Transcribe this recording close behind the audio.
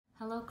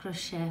Hello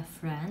crochet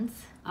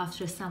friends,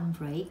 after some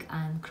break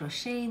I'm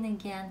crocheting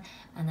again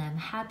and I'm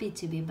happy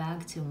to be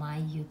back to my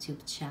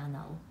YouTube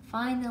channel.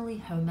 Finally,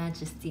 Her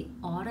Majesty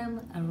Autumn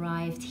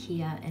arrived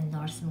here in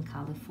Northern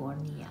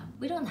California.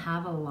 We don't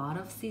have a lot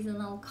of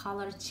seasonal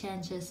color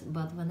changes,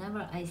 but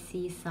whenever I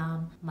see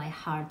some, my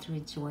heart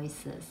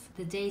rejoices.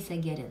 The days are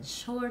getting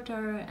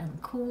shorter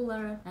and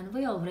cooler, and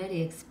we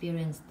already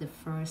experienced the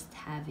first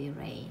heavy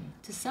rain.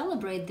 To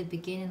celebrate the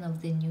beginning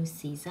of the new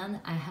season,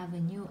 I have a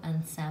new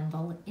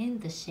ensemble in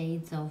the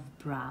shades of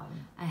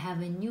brown. I have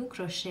a new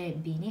crochet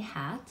beanie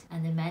hat,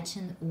 an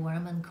matching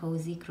warm and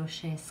cozy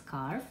crochet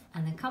scarf,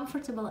 and a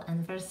comfortable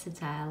and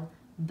versatile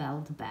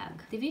belt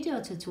bag. The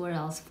video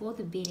tutorials for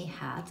the beanie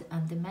hat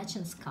and the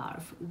matching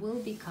scarf will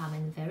be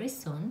coming very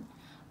soon,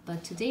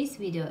 but today's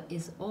video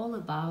is all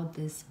about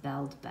this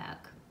belt bag.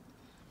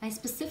 I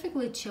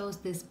specifically chose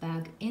this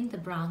bag in the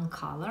brown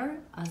color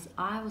as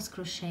I was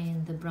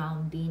crocheting the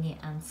brown beanie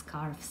and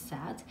scarf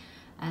set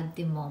at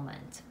the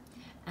moment.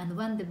 And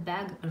when the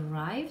bag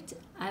arrived,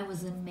 I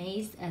was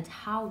amazed at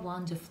how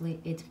wonderfully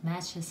it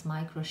matches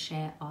my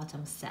crochet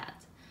autumn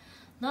set.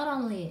 Not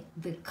only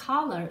the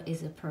color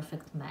is a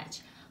perfect match,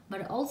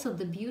 but also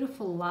the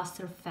beautiful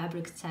luster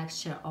fabric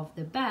texture of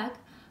the bag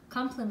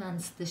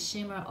complements the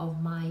shimmer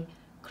of my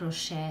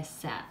crochet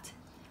set.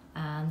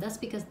 And that's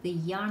because the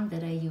yarn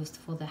that I used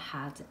for the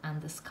hat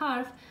and the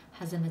scarf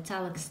has a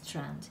metallic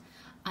strand.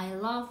 I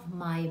love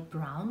my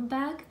brown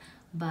bag,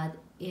 but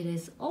it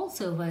is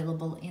also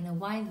available in a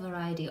wide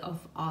variety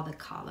of other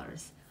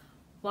colors: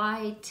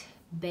 white,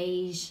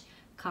 beige,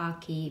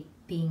 khaki,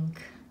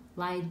 pink,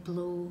 light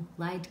blue,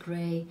 light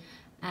gray,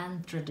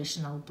 and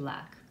traditional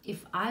black.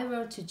 If I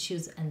were to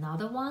choose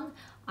another one,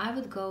 I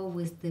would go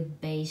with the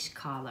beige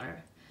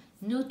color.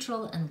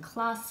 Neutral and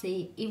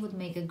classy, it would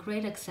make a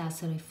great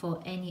accessory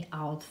for any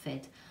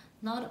outfit,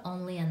 not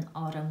only an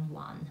autumn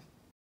one.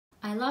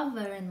 I love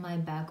wearing my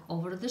bag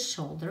over the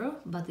shoulder,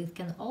 but it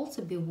can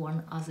also be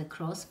worn as a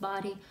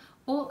crossbody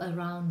or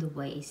around the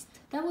waist.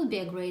 That would be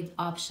a great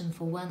option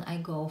for when I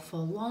go for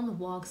long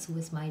walks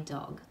with my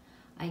dog.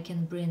 I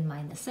can bring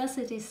my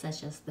necessities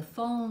such as the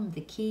phone,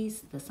 the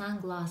keys, the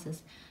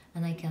sunglasses,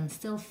 and I can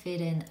still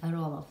fit in a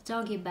roll of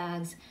doggy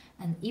bags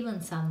and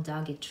even some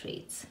doggy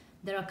treats.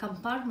 There are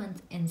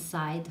compartments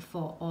inside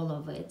for all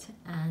of it,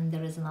 and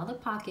there is another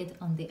pocket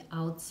on the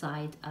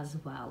outside as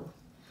well.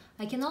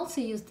 I can also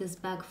use this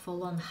bag for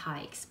long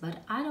hikes,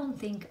 but I don't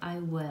think I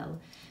will.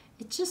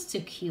 It's just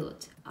too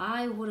cute.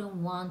 I wouldn't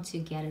want to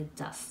get it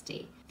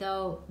dusty.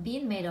 Though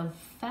being made of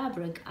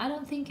fabric, I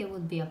don't think it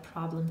would be a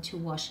problem to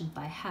wash it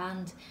by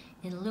hand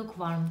in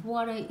lukewarm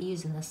water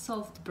using a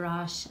soft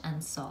brush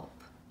and soap.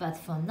 But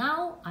for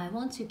now, I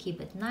want to keep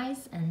it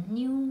nice and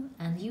new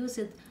and use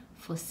it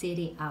for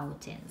city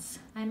outings.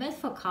 I met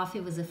for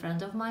coffee with a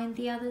friend of mine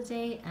the other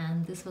day,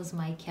 and this was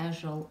my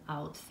casual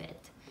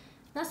outfit.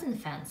 Nothing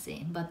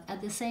fancy, but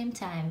at the same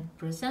time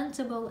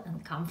presentable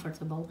and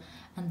comfortable,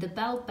 and the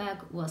belt bag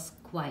was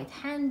quite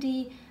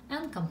handy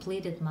and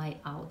completed my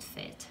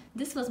outfit.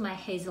 This was my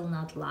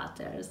hazelnut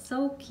latte.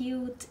 So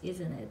cute,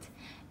 isn't it?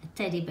 A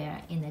teddy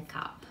bear in a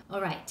cup.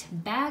 Alright,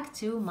 back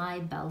to my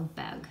belt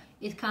bag.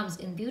 It comes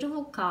in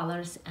beautiful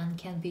colors and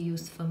can be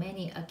used for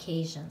many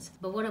occasions.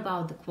 But what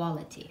about the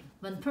quality?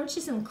 When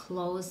purchasing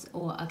clothes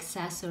or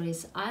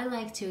accessories, I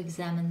like to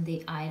examine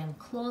the item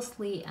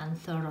closely and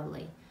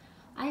thoroughly.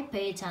 I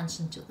pay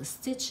attention to the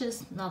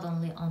stitches, not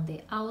only on the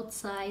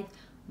outside,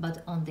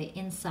 but on the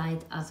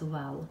inside as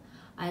well.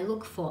 I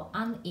look for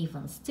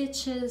uneven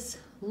stitches,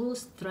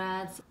 loose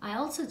threads. I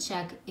also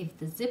check if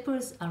the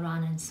zippers are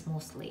running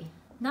smoothly.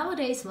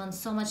 Nowadays, when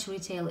so much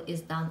retail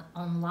is done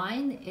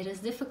online, it is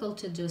difficult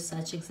to do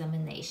such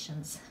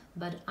examinations.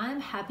 But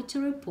I'm happy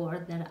to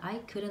report that I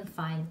couldn't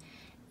find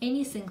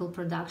any single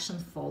production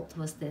fault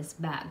with this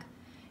bag.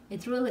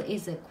 It really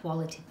is a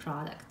quality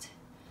product.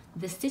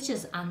 The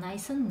stitches are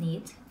nice and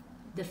neat,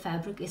 the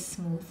fabric is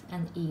smooth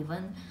and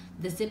even,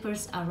 the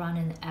zippers are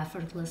running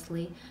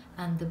effortlessly,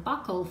 and the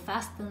buckle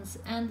fastens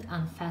and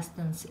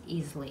unfastens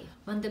easily.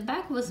 When the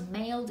bag was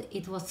mailed,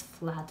 it was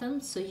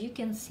flattened, so you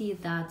can see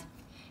that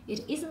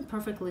it isn't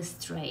perfectly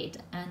straight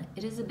and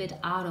it is a bit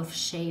out of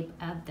shape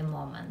at the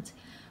moment.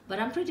 But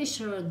I'm pretty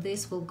sure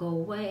this will go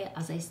away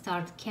as I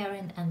start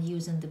carrying and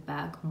using the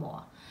bag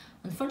more.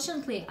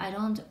 Unfortunately, I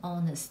don't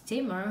own a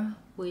steamer,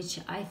 which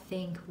I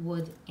think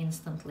would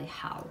instantly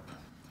help.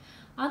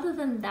 Other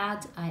than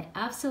that, I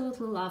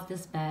absolutely love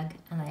this bag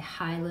and I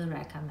highly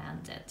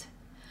recommend it.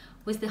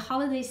 With the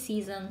holiday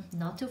season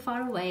not too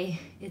far away,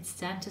 it's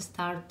time to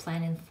start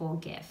planning for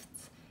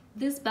gifts.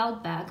 This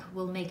belt bag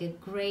will make a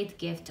great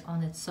gift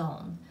on its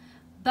own.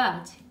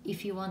 But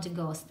if you want to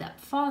go a step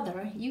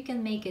further, you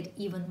can make it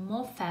even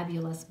more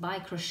fabulous by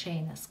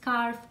crocheting a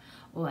scarf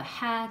or a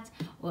hat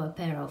or a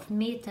pair of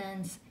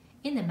mittens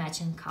in a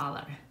matching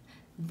color.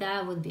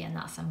 That would be an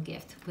awesome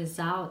gift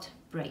without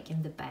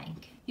breaking the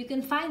bank. You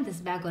can find this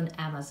bag on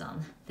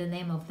Amazon. The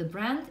name of the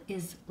brand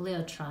is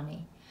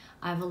Leotruny.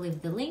 I will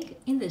leave the link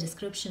in the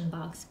description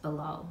box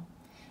below.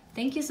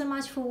 Thank you so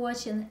much for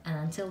watching, and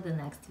until the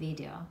next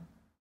video.